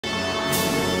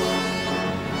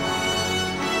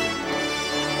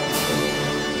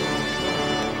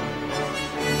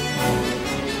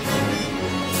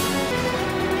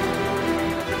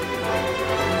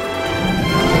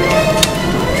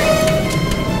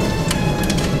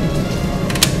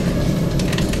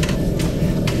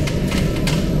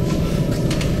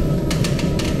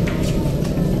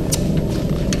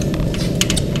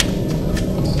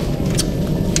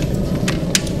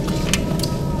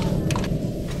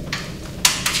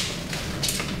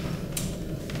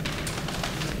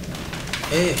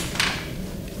Hey,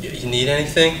 you need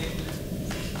anything?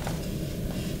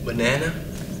 Banana?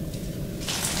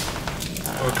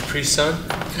 Or Capri Sun?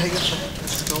 Can I get that?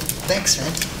 Let's go. Thanks,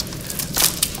 man.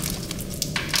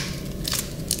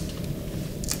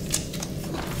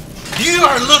 You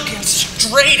are looking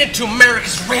straight into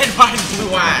America's red, white, and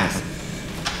blue eyes.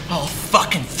 All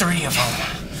fucking three of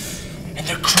them. And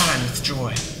they're crying with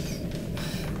joy.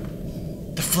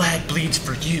 The flag bleeds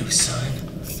for you, son.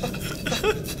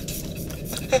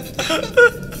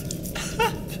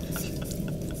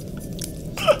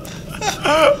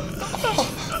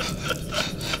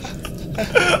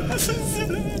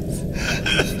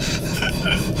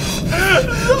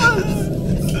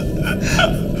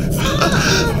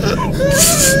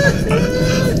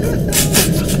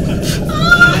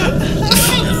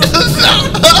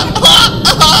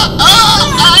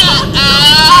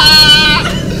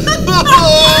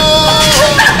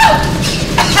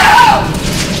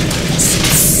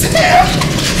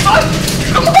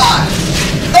 Come on!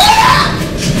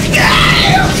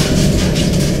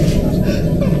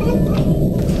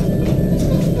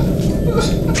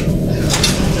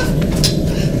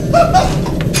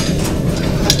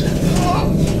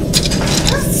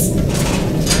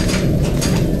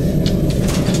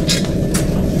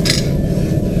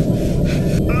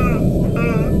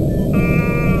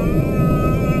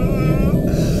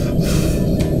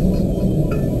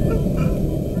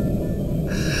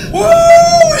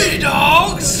 Woo-wee,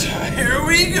 dogs! Here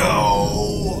we go!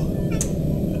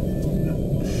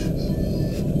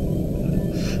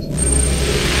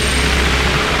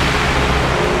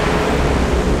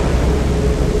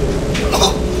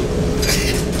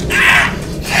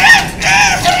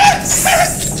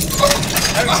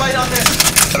 Everybody on this!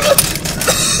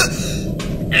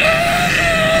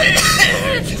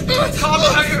 Calm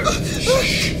down here!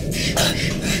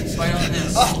 Bite on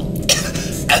this.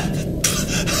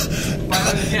 Bite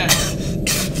on the head.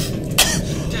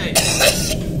 Okay.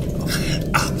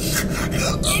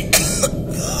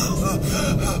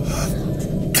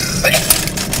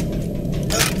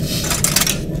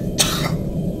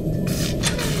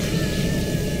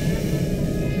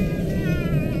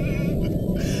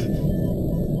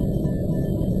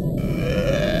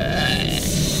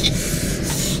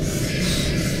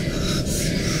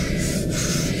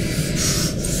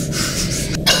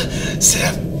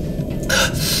 Sam,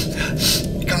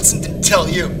 I got something to tell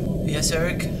you. Yes,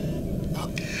 Eric?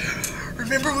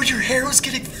 Remember when your hair was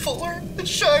getting fuller and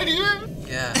shinier?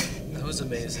 Yeah, that was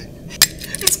amazing.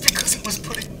 It's because I was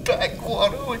putting back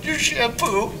guano in your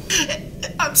shampoo.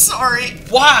 I'm sorry.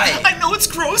 Why? I know it's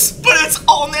gross, but it's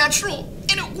all natural,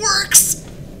 and it works.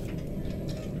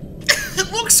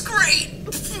 It looks great.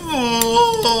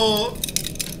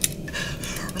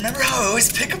 Remember how I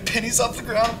always pick up pennies off the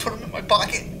ground and put them in my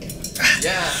pocket?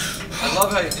 Yeah, I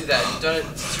love how you do that. You've done it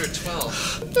since you were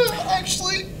 12.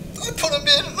 Actually, I put them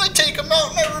in and I take them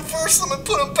out and I reverse them and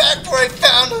put them back where I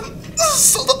found them.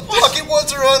 So the pocket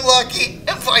ones are unlucky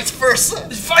and vice versa.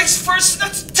 Vice versa?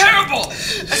 That's terrible!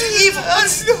 That's evil!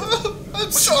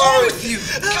 What's wrong with you?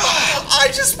 God. I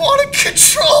just want to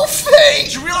control fate.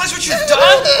 Do you realize what you've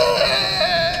done?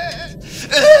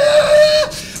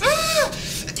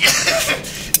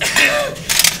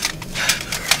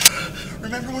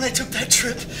 Remember when I took that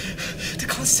trip to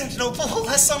Constantinople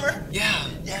last summer? Yeah.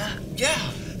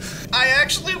 I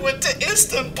actually went to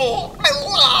Istanbul. I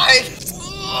lied.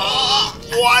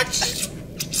 What?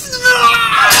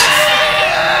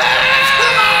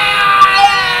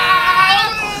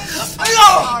 I'm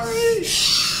sorry.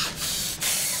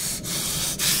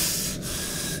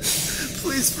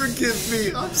 Please forgive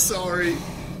me. I'm sorry.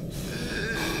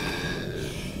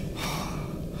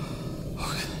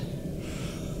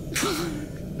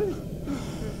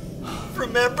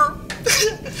 Remember?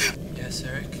 Yes,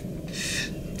 Eric?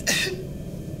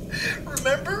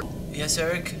 Remember? Yes,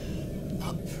 Eric?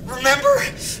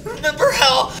 Remember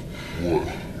how... What?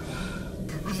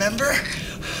 Remember